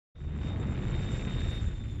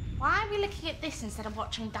Why are we looking at this instead of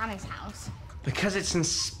watching Dani's house? Because it's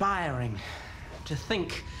inspiring to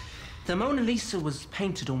think the Mona Lisa was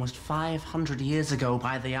painted almost 500 years ago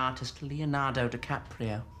by the artist Leonardo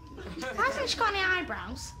DiCaprio. Hasn't she got any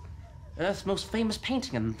eyebrows? Earth's most famous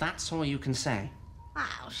painting, and that's all you can say.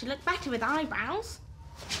 Wow, she looked better with eyebrows.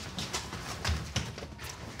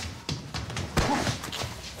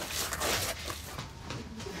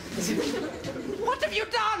 What have you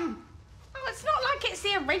done? Oh, it's not like it's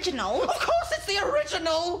the original. Of course it's the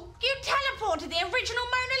original! You teleported the original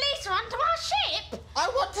Mona Lisa onto our ship! I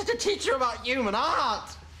wanted to teach you about human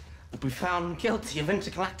art! But we found guilty of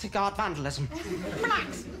intergalactic art vandalism.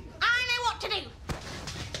 Relax. I know what to do.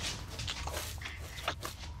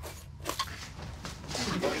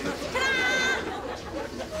 Ta-da!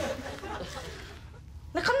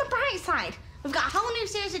 Look on the bright side. We've got a whole new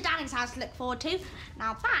series of Dani's house to look forward to.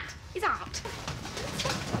 Now that is art.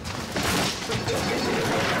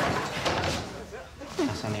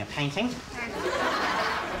 That's only a painting.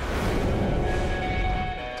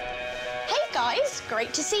 Hey guys,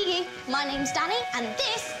 great to see you. My name's Dani, and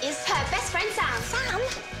this is her best friend Sam. Sam,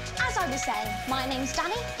 as I was saying, my name's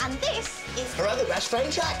Dani, and this is her other best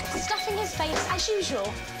friend Jack. Stuffing his face as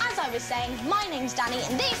usual. As I was saying, my name's Dani,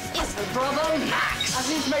 and this is her brother Max. As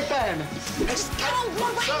is my Ben. Just get out of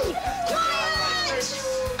my way! Quiet!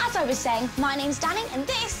 As I was saying, my name's Dani, and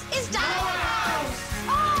this is Dani.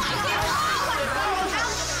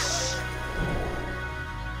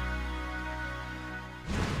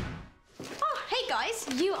 Guys,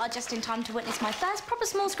 you are just in time to witness my first proper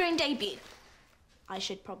small screen debut. I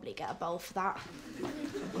should probably get a bowl for that.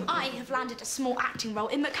 I have landed a small acting role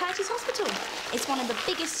in McHurties Hospital. It's one of the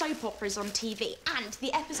biggest soap operas on TV, and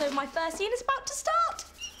the episode of my first scene is about to start.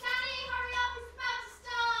 Daddy, hurry up, it's about to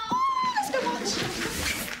start! Oh, let's go watch.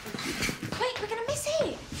 Wait, we're gonna miss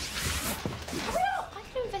it. Hurry up! I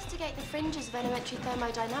can investigate the fringes of elementary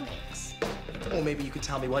thermodynamics. Or maybe you could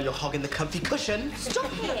tell me while you're hogging the comfy cushion.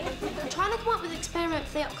 Stop it! I'm trying to come up with an experiment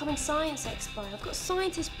for the upcoming science expo. I've got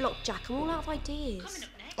scientist block, Jack. I'm all out of ideas.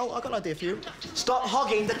 Oh, I've got an idea for you. Stop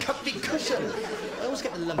hogging the comfy cushion. I always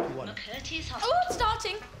get the lumpy one. McHurties Hospital. Oh, I'm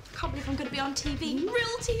starting. Can't believe I'm going to be on TV.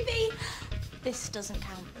 Real TV. This doesn't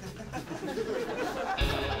count.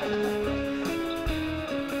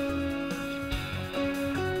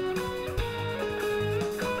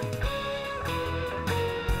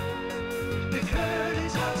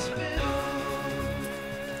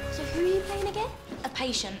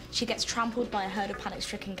 Patient. She gets trampled by a herd of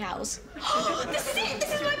panic-stricken cows. This is it!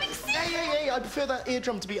 This is my big scene! Hey, I prefer that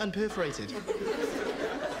eardrum to be unperforated.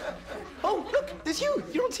 Oh, look, there's you!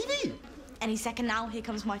 You're on TV! Any second now, here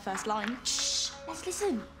comes my first line. Shh! Let's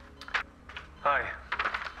listen. Hi,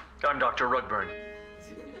 I'm Dr. Rugburn.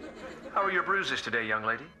 How are your bruises today, young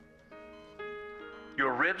lady?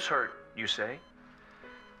 Your ribs hurt, you say?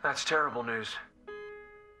 That's terrible news.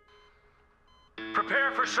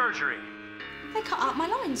 Prepare for surgery. They cut out my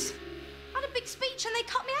lines. I had a big speech and they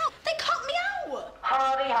cut me out. They cut me out!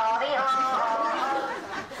 Hardy, hardy,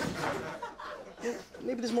 Yeah,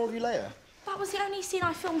 maybe there's more of you later. That was the only scene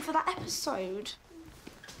I filmed for that episode.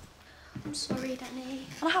 I'm sorry, Dani.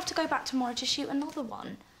 And I have to go back tomorrow to shoot another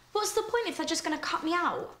one. What's the point if they're just going to cut me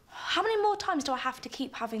out? How many more times do I have to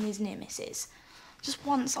keep having these near misses? Just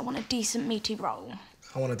once, I want a decent meaty roll.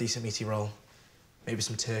 I want a decent meaty roll. Maybe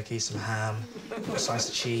some turkey, some ham, a slice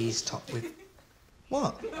of cheese topped with...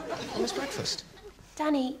 What? Almost breakfast.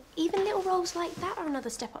 Dani, even little roles like that are another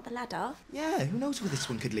step up the ladder. Yeah, who knows where this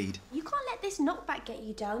one could lead? You can't let this knockback get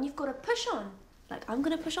you down. You've got to push on. Like I'm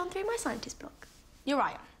going to push on through my scientist block. You're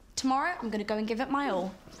right. Tomorrow, I'm going to go and give it my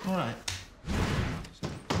all. All right.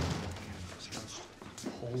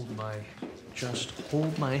 Just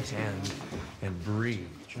hold my hand and breathe.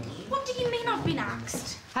 What do you mean I've been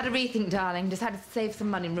axed? Had a rethink, darling. Decided to save some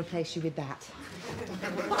money and replace you with that.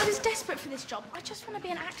 But I was desperate for this job. I just want to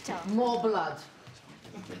be an actor. More blood.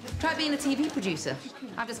 Try being a TV producer.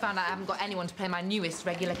 I've just found out I haven't got anyone to play my newest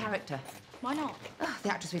regular character. Why not?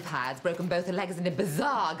 The actress we've hired's broken both her legs in a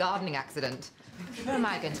bizarre gardening accident. Where am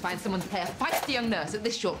I going to find someone to play a feisty young nurse at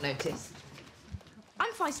this short notice?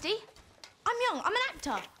 I'm feisty. I'm young. I'm an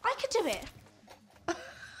actor. I could do it.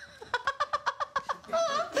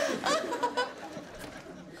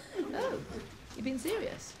 Oh, you being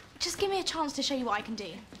serious? Just give me a chance to show you what I can do.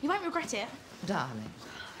 You won't regret it. Darling,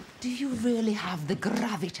 do you really have the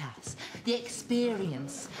gravitas, the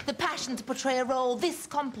experience, the passion to portray a role this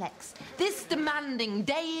complex, this demanding,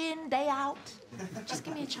 day in, day out? Just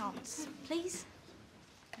give me a chance, please.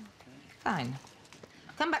 Fine.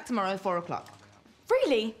 Come back tomorrow, 4 o'clock.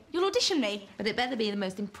 Really? You'll audition me? But it better be the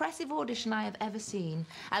most impressive audition I have ever seen.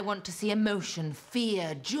 I want to see emotion,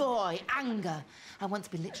 fear, joy, anger. I want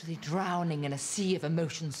to be literally drowning in a sea of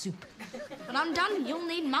emotion soup. When I'm done, you'll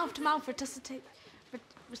need mouth-to-mouth resuscitate.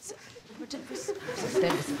 Don't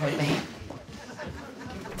disappoint me.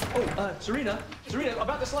 Oh, Serena,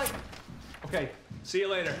 about this light. Okay, see you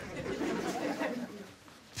later.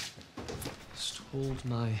 Just hold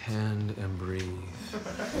my hand and breathe.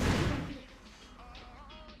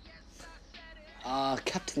 Ah,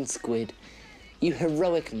 Captain Squid, you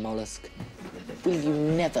heroic mollusk. Will you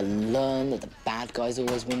never learn that the bad guys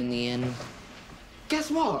always win in the end? Guess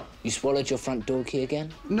what? You swallowed your front door key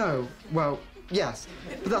again? No, well, yes,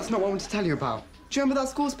 but that's not what I want to tell you about. Do you remember that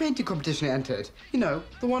school's painting competition I entered? You know,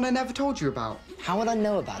 the one I never told you about. How would I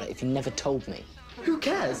know about it if you never told me? Who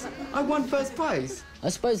cares? I won first prize. I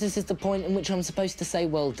suppose this is the point in which I'm supposed to say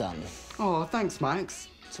well done. Oh, thanks, Max.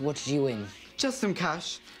 So what did you win? Just some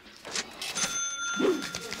cash.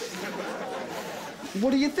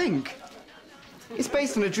 What do you think? It's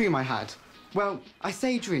based on a dream I had. Well, I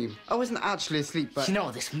say dream. I wasn't actually asleep, but... You know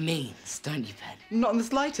what this means, don't you, Ben? Not in the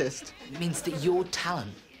slightest. It means that your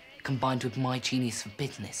talent, combined with my genius for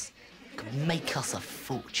business, could make us a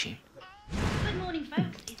fortune. Good morning,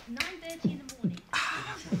 folks. It's 9:30 in the morning.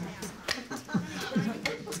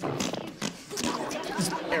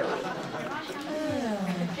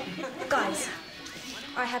 Guys,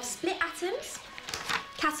 I have split atoms,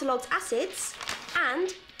 catalogued acids,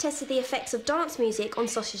 and tested the effects of dance music on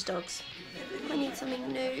sausage dogs. I need something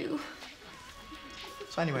new.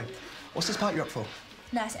 So anyway, what's this part you're up for?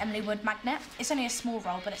 Nurse Emily Wood Magnet. It's only a small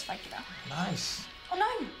role, but it's regular. Nice. Oh,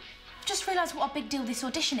 no. Just realised what a big deal this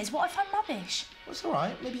audition is. What I find rubbish. Well, it's all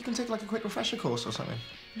right. Maybe you can take, like, a quick refresher course or something.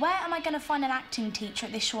 Where am I going to find an acting teacher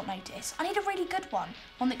at this short notice? I need a really good one.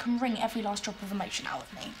 One that can wring every last drop of emotion out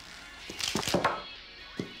of me.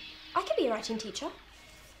 I could be a writing teacher.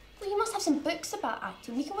 Well, you must have some books about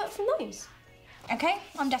acting. We can work from those. OK,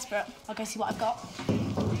 I'm desperate. I'll go see what I've got.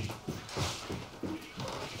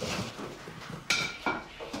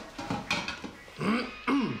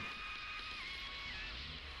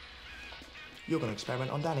 You're going to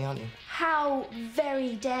experiment on Dani, aren't you? How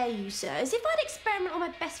very dare you, sir? As if I'd experiment on my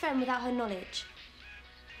best friend without her knowledge.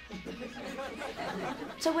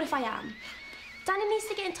 So what if I am? Dani needs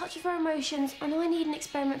to get in touch with her emotions, and I need an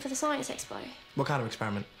experiment for the Science Expo. What kind of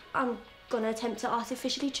experiment? I'm gonna attempt to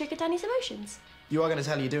artificially trigger Dani's emotions. You are going to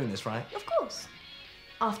tell her you're doing this, right? Of course.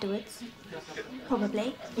 Afterwards.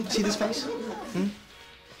 Probably. See this face?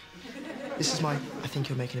 This is my I think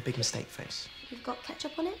you're making a big mistake face. You've got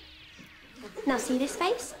ketchup on it? Now see this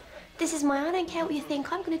face? This is my I don't care what you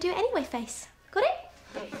think, I'm gonna do it anyway face. Got it?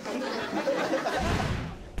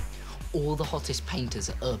 All the hottest painters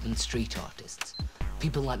are urban street artists.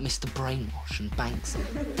 People like Mr. Brainwash and Banksy.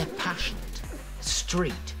 They're passionate,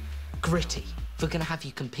 street, gritty. If we're going to have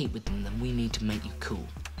you compete with them, then we need to make you cool.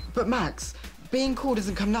 But Max, being cool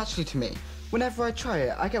doesn't come naturally to me. Whenever I try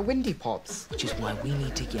it, I get windy pops. Which is why we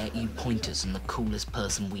need to get you pointers and the coolest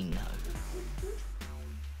person we know.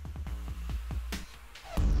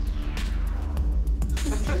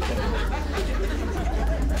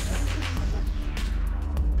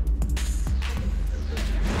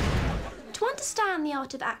 To understand the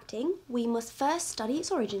art of acting, we must first study its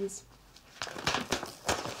origins.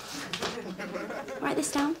 Write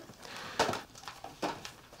this down.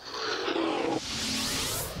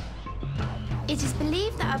 It is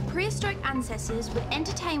believed that our prehistoric ancestors would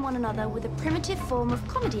entertain one another with a primitive form of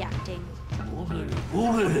comedy acting. Boogly,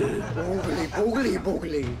 boogly. Boogly, boogly,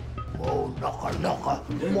 boogly. Oh, knocker, knocker.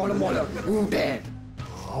 Molla, molla, who dead?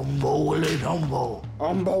 Humbo, willy, dumbo.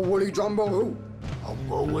 Humbo, willy, jumbo, who?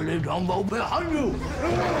 Humbo, willy, dumbo, behind you.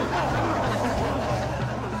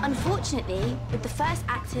 Unfortunately, with the first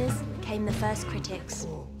actors came the first critics.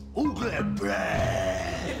 Ugly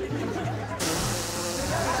bread.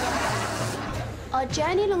 Our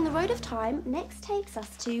journey along the road of time next takes us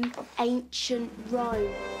to ancient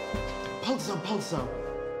Rome. Pulso, pulso.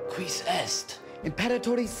 Quis est?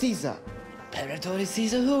 Imperatore Caesar. Imperatore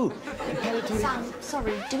Caesar who? Imperatore... Sam,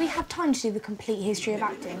 sorry, do we have time to do the complete history of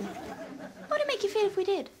acting? How would it make you feel if we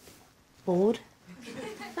did? Bored.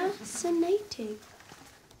 Fascinating.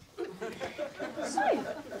 So,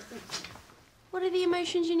 what are the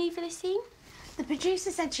emotions you need for this scene? The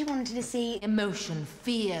producer said she wanted to see Emotion,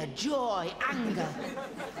 fear, joy, anger.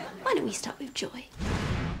 Why don't we start with joy?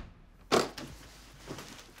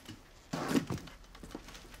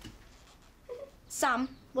 Sam,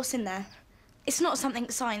 what's in there? It's not something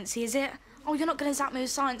sciencey, is it? Oh, you're not going to zap me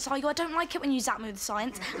with science, are you? I don't like it when you zap me with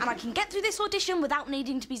science, and I can get through this audition without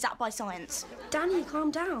needing to be zapped by science. Dani,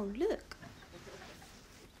 calm down. Look.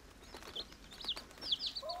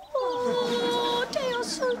 Oh, they are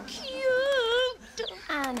so cute.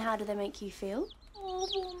 And how do they make you feel? Oh,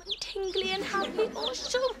 warm and tingly and happy. Oh,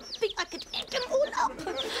 so big I could eat them all up.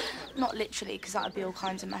 Not literally, because that would be all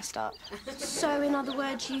kinds of messed up. So, in other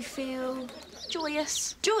words, you feel...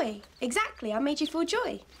 Joyous. Joy. Exactly. I made you feel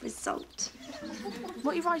joy. Result.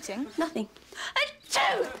 What are you writing? Nothing.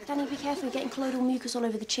 Achoo! Danny, be careful. You're getting colloidal mucus all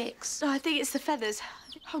over the chicks. Oh, I think it's the feathers.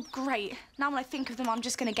 Oh, great. Now when I think of them, I'm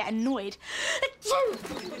just going to get annoyed. Achoo!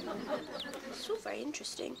 It's all very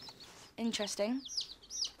interesting. Interesting.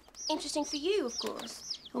 Interesting for you, of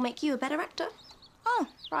course. It will make you a better actor. Oh,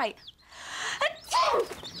 right.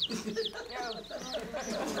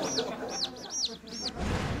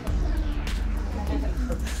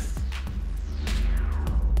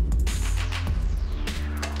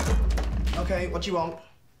 OK, what do you want?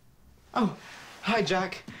 Oh, hi,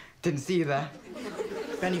 Jack. Didn't see you there.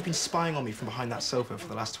 Ben, you've been spying on me from behind that sofa for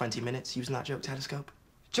the last 20 minutes using that joke telescope.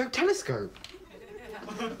 Joke telescope?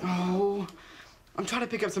 Oh, I'm trying to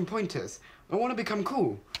pick up some pointers. I want to become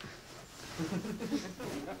cool.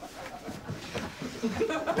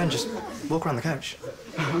 Ben, just walk around the couch.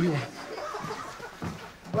 Oh, yeah.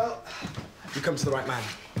 Well, you've come to the right man.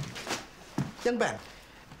 Young Ben,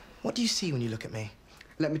 what do you see when you look at me?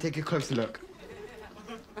 Let me take a closer look.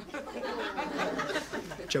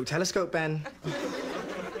 Joke telescope, Ben.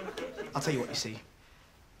 I'll tell you what you see.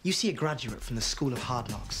 You see a graduate from the School of Hard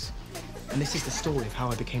Knocks. And this is the story of how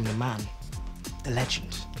I became the man, the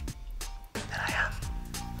legend that I am.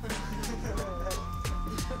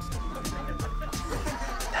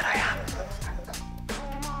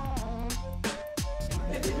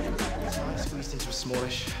 So I squeezed into a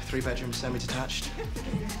smallish, 3-bedroom, semi-detached.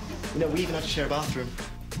 You know, we even had to share a bathroom.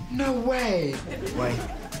 No way! Way.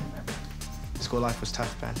 School life was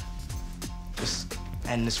tough, Ben. Just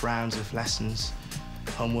endless rounds of lessons,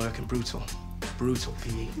 homework, and brutal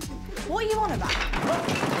PE. What are you on about?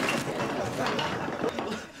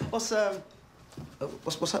 What's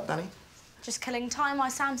up, Dani? Just killing time while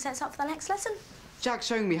Sam sets up for the next lesson. Jack's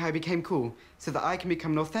showing me how he became cool so that I can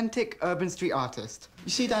become an authentic urban street artist.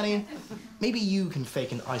 You see, Dani, maybe you can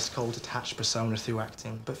fake an ice-cold, detached persona through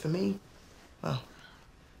acting, but for me, well,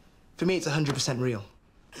 for me, it's 100% real.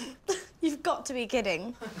 You've got to be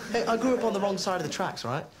kidding. Hey, I grew up on the wrong side of the tracks,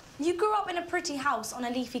 right? You grew up in a pretty house on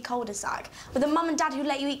a leafy cul-de-sac with a mum and dad who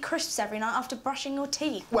let you eat crisps every night after brushing your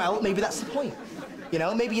teeth. Well, maybe that's the point. You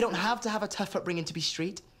know, maybe you don't have to have a tough upbringing to be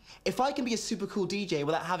street. If I can be a super cool DJ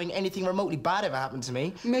without having anything remotely bad ever happen to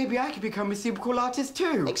me... Maybe I could become a super cool artist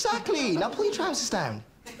too. Exactly. Now pull your trousers down.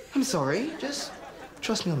 I'm sorry. Just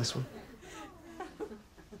trust me on this one.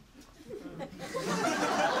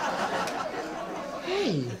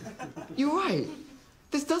 Hey, you're right.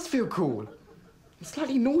 This does feel cool. It's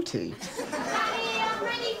slightly naughty. Daddy, I'm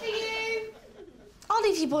ready for you. I'll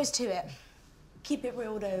leave you boys to it. Keep it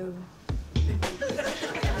real, though.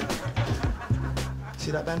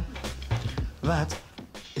 See that, Ben? That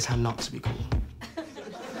is how not to be cool.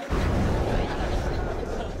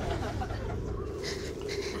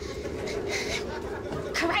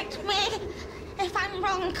 Correct me if I'm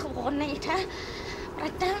wrong, coordinator, but I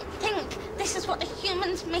don't think this is what the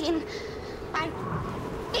humans mean by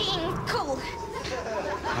being cool.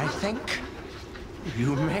 I think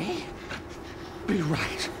you may be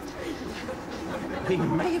right. We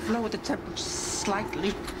may have lowered the temperature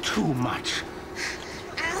slightly too much.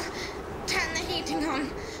 I'll turn the heating on.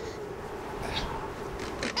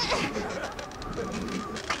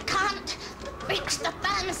 I can't reach the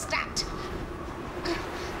thermostat.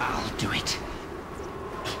 I'll do it.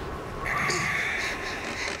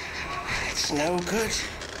 It's no good.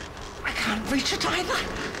 I can't reach it either.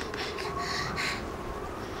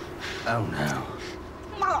 Oh, no.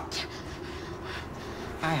 What?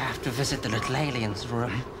 I have to visit the little alien's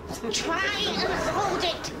room. Try and hold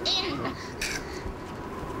it in.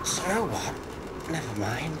 So what? Never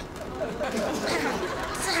mind.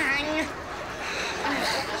 Sang.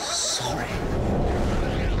 Sorry.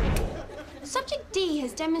 Subject D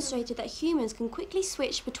has demonstrated that humans can quickly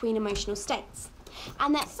switch between emotional states.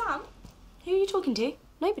 And that... Sam, Who are you talking to?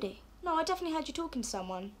 Nobody. no, I definitely heard you talking to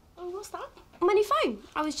someone. Oh, what's that? My new phone.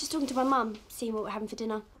 I was just talking to my mum, seeing what we're having for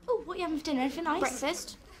dinner. Oh, what are you having for dinner? Anything nice?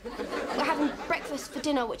 Breakfast. We're having breakfast for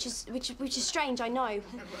dinner, which is strange, I know.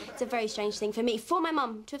 It's a very strange thing for me, for my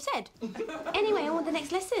mum to have said. Anyway, on with the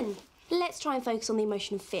next lesson. Let's try and focus on the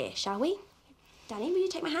emotion of fear, shall we? Danny, will you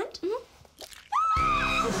take my hand? Mm-hmm.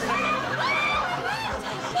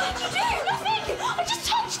 What did you do? Nothing! I just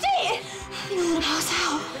touched it! I think I'm gonna pass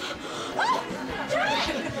out. Oh!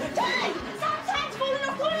 Dad! Dad! Sam's hand's falling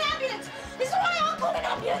off! Call an ambulance! It's all right, I'll call an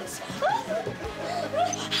ambulance!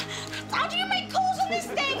 How do you make calls on this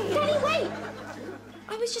thing? Danny,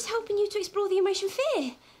 was just helping you to explore the emotion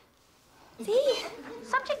fear. See?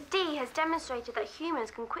 Subject D has demonstrated that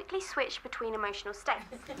humans can quickly switch between emotional states.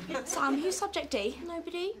 Sam, who's subject D?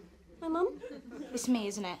 Nobody. My mum? It's me,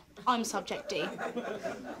 isn't it? I'm subject D.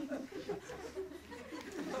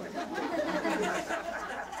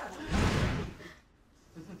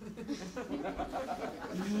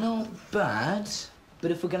 Not bad,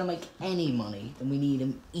 but if we're gonna make any money, then we need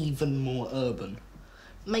him even more urban.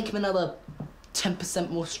 Make him another 10%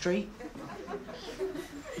 more street.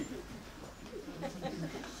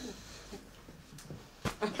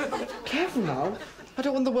 Careful now. I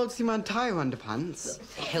don't want the world to see my entire underpants.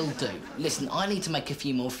 He'll do. Listen, I need to make a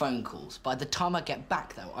few more phone calls. By the time I get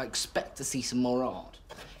back, though, I expect to see some more art.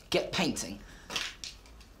 Get painting.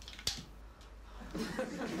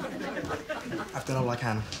 I've done all I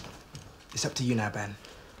can. It's up to you now, Ben.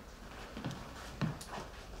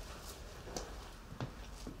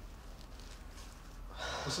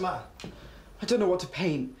 What's the matter? I don't know what to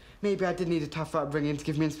paint. Maybe I did need a tough upbringing to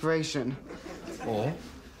give me inspiration. Or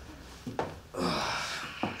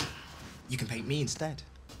you can paint me instead.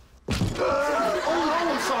 Oh,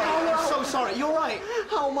 I'm sorry. I'm so sorry. You're right.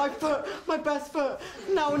 Oh, my foot. My best foot.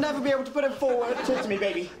 Now I'll never be able to put it forward. Talk to me,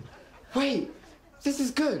 baby. Wait. This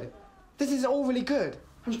is good. This is all really good.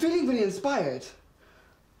 I'm feeling really inspired.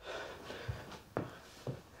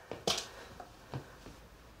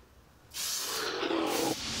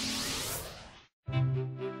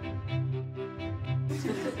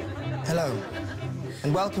 Hello,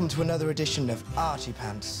 and welcome to another edition of Archie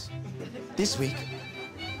Pants. This week,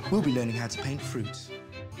 we'll be learning how to paint fruit.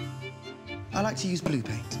 I like to use blue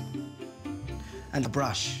paint and a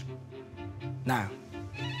brush. Now,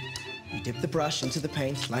 you dip the brush into the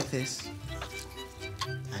paint like this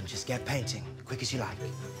and just get painting quick as you like.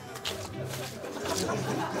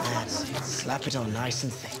 That's it. Slap it on nice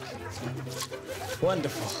and thick.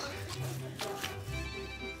 Wonderful.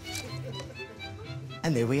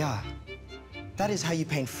 And there we are. That is how you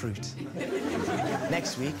paint fruit.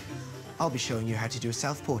 Next week, I'll be showing you how to do a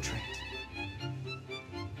self-portrait.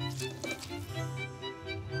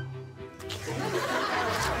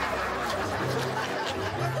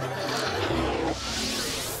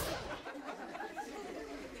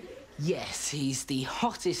 Yes, he's the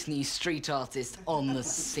hottest new street artist on the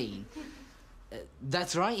scene.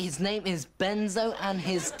 That's right, his name is Benzo, and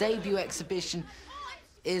his debut exhibition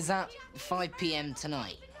is at 5 p.m.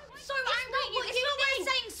 tonight. So angry, it's not worth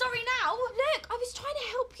saying sorry now. Look, I was trying to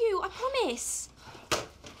help you, I promise.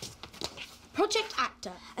 Project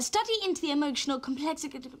Actor, a study into the emotional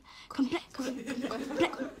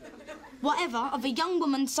whatever of a young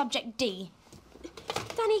woman, subject D.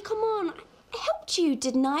 Dani, come on. I helped you,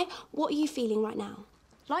 didn't I? What are you feeling right now?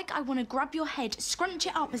 Like I want to grab your head, scrunch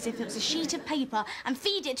it up as if it was a sheet of paper and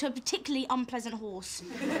feed it to a particularly unpleasant horse.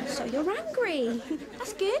 So you're angry.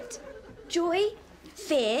 That's good. Joy,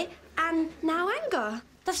 fear, and now anger.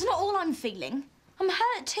 That's not all I'm feeling. I'm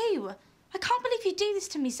hurt too. I can't believe you do this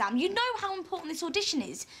to me, Sam. You know how important this audition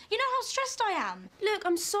is. You know how stressed I am. Look,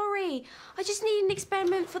 I'm sorry. I just needed an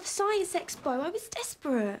experiment for the Science Expo. I was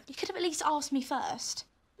desperate. You could have at least asked me first.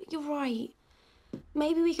 You're right.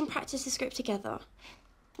 Maybe we can practice the script together.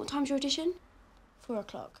 What time's your audition? 4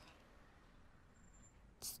 o'clock.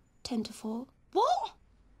 It's 10 to 4. What?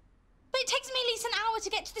 But it takes me at least an hour to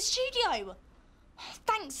get to the studio.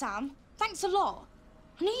 Thanks, Sam. Thanks a lot.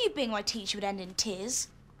 I knew you being my teacher would end in tears.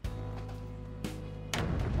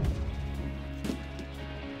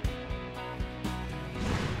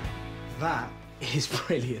 That is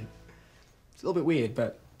brilliant. It's a little bit weird,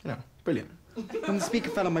 but, you know, brilliant. When the speaker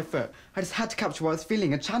fell on my foot, I just had to capture what I was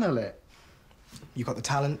feeling and channel it. You got the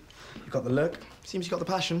talent, you got the look, seems you got the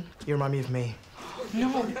passion. You remind me of me.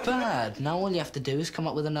 Not bad. Now all you have to do is come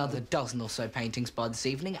up with another dozen or so paintings by this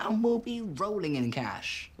evening and we'll be rolling in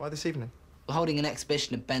cash. Why this evening? We're holding an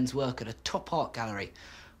exhibition of Ben's work at a top art gallery.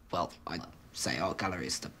 Well, I'd say art gallery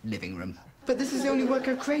is the living room. But this is the only work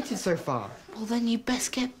I've created so far. Well, then you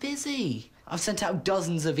best get busy. I've sent out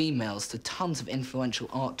dozens of emails to tons of influential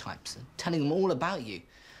art types, telling them all about you.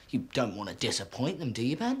 You don't want to disappoint them, do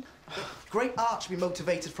you, Ben? Great art should be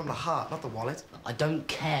motivated from the heart, not the wallet. I don't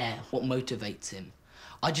care what motivates him.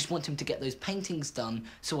 I just want him to get those paintings done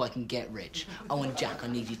so I can get rich. Oh, and Jack, I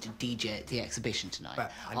need you to DJ at the exhibition tonight.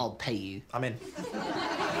 But I'll pay you. I'm in.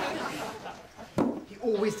 He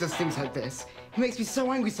always does things like this. He makes me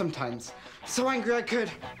so angry sometimes. So angry I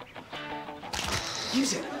could.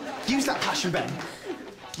 Use it. Use that passion, Ben.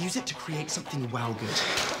 Use it to create something well good.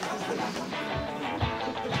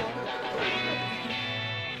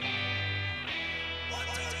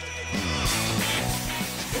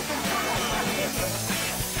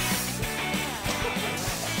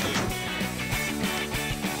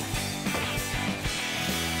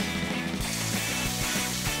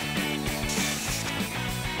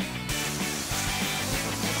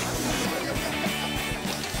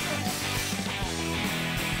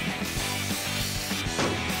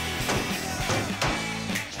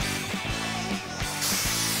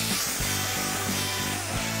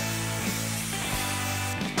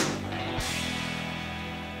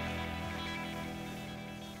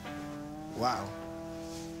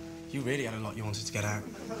 You really had a lot you wanted to get out.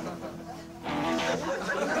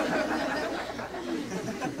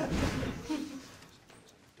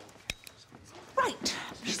 Right,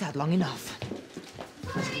 she's had long enough.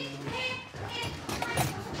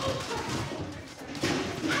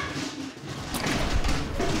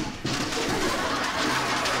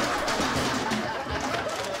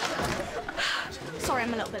 Sorry,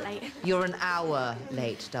 I'm a little bit late. You're an hour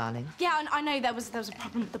late, darling. Yeah, I know there was a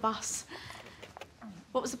problem with the bus.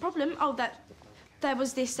 What was the problem? Oh, that there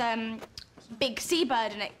was this big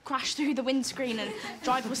seabird and it crashed through the windscreen and the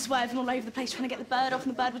driver was swerving all over the place trying to get the bird off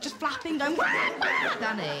and the bird was just flapping, going... Wah, wah.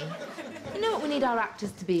 Dani, you know what we need our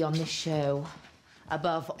actors to be on this show?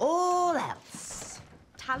 Above all else.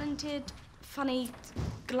 Talented, funny,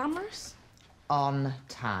 glamorous? On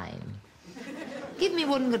time. Give me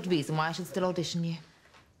one good reason why I should still audition you.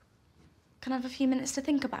 Can I have a few minutes to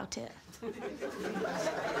think about it?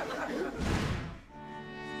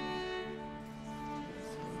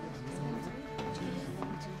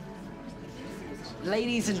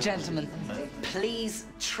 Ladies and gentlemen, please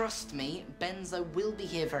trust me, Benzo will be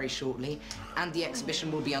here very shortly and the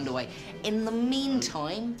exhibition will be underway. In the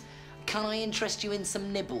meantime, can I interest you in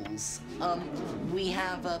some nibbles? We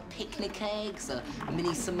have picnic eggs, mini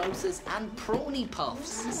samosas and prawny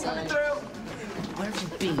puffs. So, where have you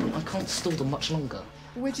been? I can't stall them much longer.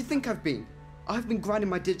 Where do you think I've been? I've been grinding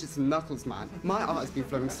my digits and knuckles, man. My art has been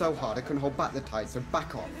flowing so hard I couldn't hold back the tide, so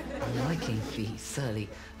back off. I'm liking the surly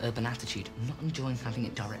urban attitude, not enjoying having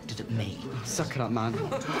it directed at me. Suck it up, man.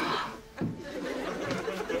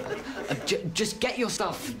 Just get your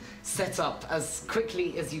stuff set up as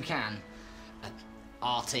quickly as you can.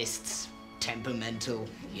 Artists, temperamental,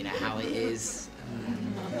 you know how it is.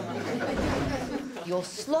 You're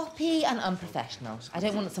sloppy and unprofessional. I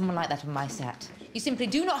don't want someone like that on my set. You simply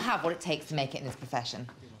do not have what it takes to make it in this profession.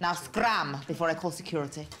 Now scram before I call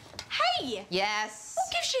security. Hey! Yes? Who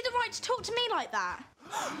gives you the right to talk to me like that?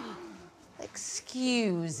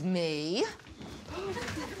 Excuse me?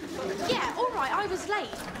 Yeah, all right, I was late,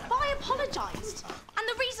 but I apologised. And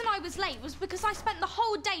the reason I was late was because I spent the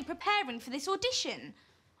whole day preparing for this audition.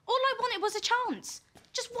 All I wanted was a chance.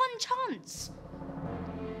 Just one chance.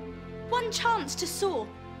 One chance to soar,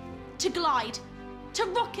 to glide, to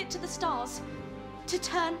rocket to the stars, to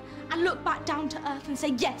turn and look back down to earth and say,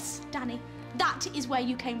 yes, Dani, that is where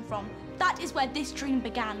you came from. That is where this dream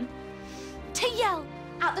began. To yell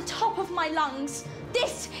at the top of my lungs,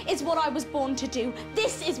 this is what I was born to do.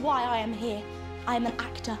 This is why I am here. I am an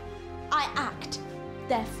actor. I act.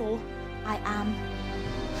 Therefore, I am.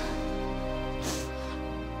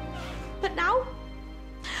 But now,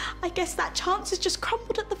 I guess that chance has just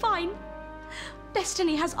crumbled at the vine.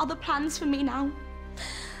 Destiny has other plans for me now.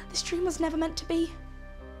 This dream was never meant to be.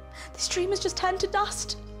 This dream has just turned to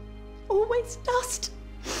dust. Always dust.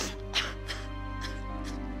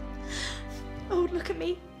 Oh, look at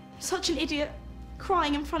me. Such an idiot.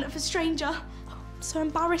 Crying in front of a stranger. Oh, I'm so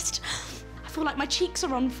embarrassed. I feel like my cheeks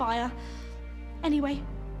are on fire. Anyway,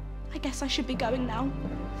 I guess I should be going now.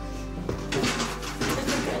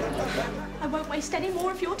 I won't waste any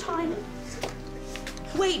more of your time.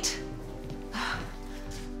 Wait!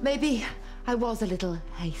 Maybe I was a little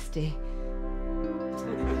hasty.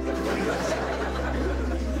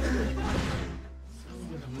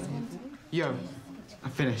 Yo, I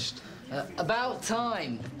finished. About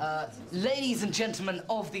time. Ladies and gentlemen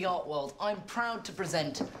of the art world, I'm proud to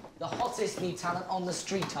present the hottest new talent on the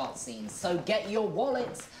street art scene. So get your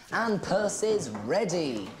wallets and purses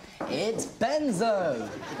ready. It's Benzo.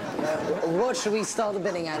 What should we start the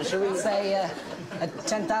bidding at? Should we say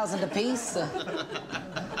 10,000 apiece?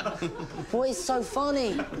 Boy, it's so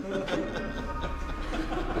funny.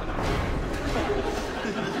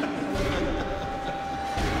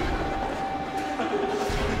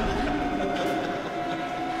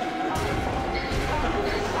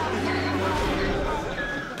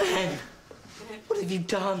 Ben, what have you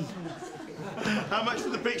done? How much for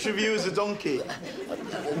the picture of you as a donkey?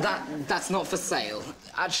 That's not for sale.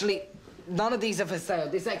 Actually, none of these are for sale.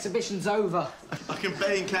 This exhibition's over. I can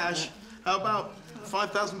pay in cash. How about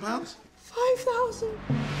 £5,000? 5,000.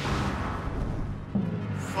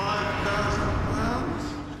 £5,000?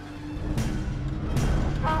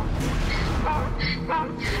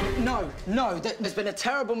 No, there's been a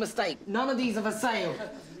terrible mistake. None of these are for sale.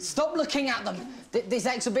 Stop looking at them. This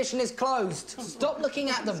exhibition is closed. Stop looking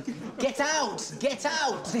at them. Get out! Get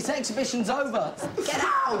out! This exhibition's over. Get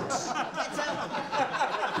out! Get out!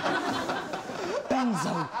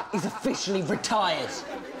 Benzo is officially retired.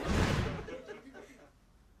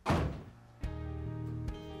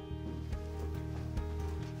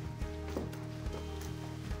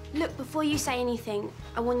 Look, before before you say anything,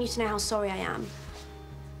 I want you to know how sorry I am.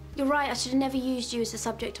 You're right, I should have never used you as the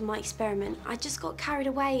subject of my experiment. I just got carried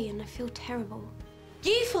away and I feel terrible.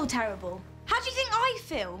 You feel terrible? How do you think I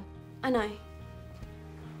feel? I know.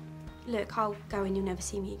 Look, I'll go and you'll never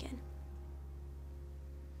see me again.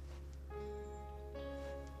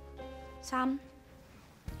 Sam?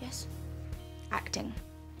 Yes? Acting.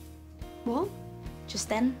 What? Just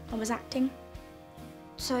then, I was acting.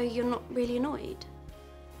 So you're not really annoyed?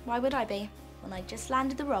 Why would I be? When I just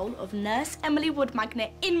landed the role of Nurse Emily Woodmagnet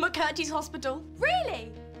in McHurties Hospital.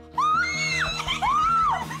 Really? On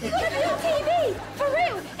real TV? For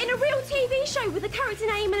real? In a real TV show with a character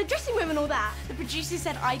name and a dressing room and all that? The producer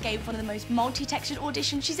said I gave one of the most multi-textured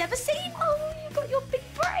auditions she's ever seen. Oh, you got your big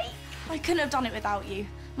break. I couldn't have done it without you.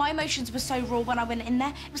 My emotions were so raw when I went in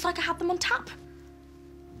there. It was like I had them on tap.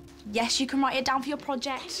 Yes, you can write it down for your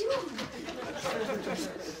project.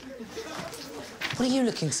 What are you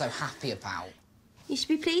looking so happy about? You should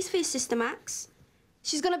be pleased for your sister, Max.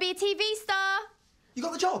 She's gonna be a TV star. You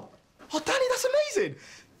got the job? Oh, Dani, that's amazing.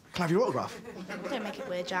 Can I have your autograph? Don't make it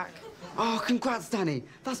weird, Jack. Oh, congrats, Dani.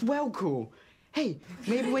 That's well cool. Hey,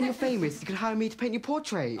 maybe when you're famous, you can hire me to paint your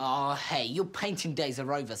portrait. Oh, hey, your painting days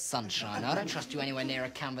are over, sunshine. I don't trust you anywhere near a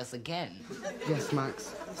canvas again. Yes,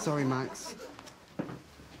 Max. Sorry, Max.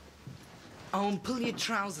 Oh, and pull your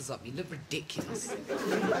trousers up. You look ridiculous.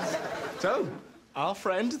 So, our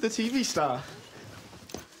friend, the TV star.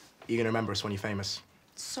 You're gonna remember us when you're famous.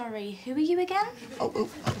 Sorry, who are you again? Oh,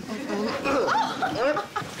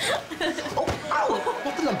 ow!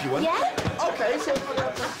 Not the lumpy one. Yeah? Okay, so...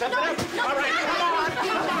 All right, come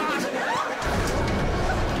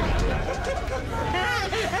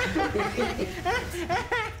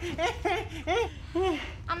on!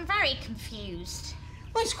 I'm very confused.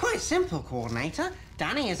 Well, it's quite simple, Coordinator.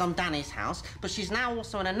 Dani is on Dani's house, but she's now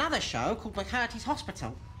also in another show called McHurties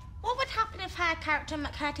Hospital. What would happen if her character in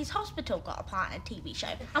McHurties Hospital got a part in a TV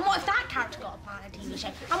show? And what if that character got a part in a TV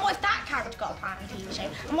show? And what if that character got a part in a TV show?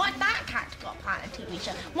 And what if that character got a part in a TV show?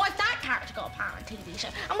 And what if that character got a part in a TV show?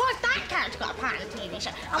 And what if that character got a part in a TV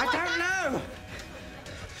show? I don't know.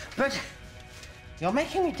 But you're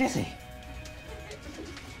making me dizzy.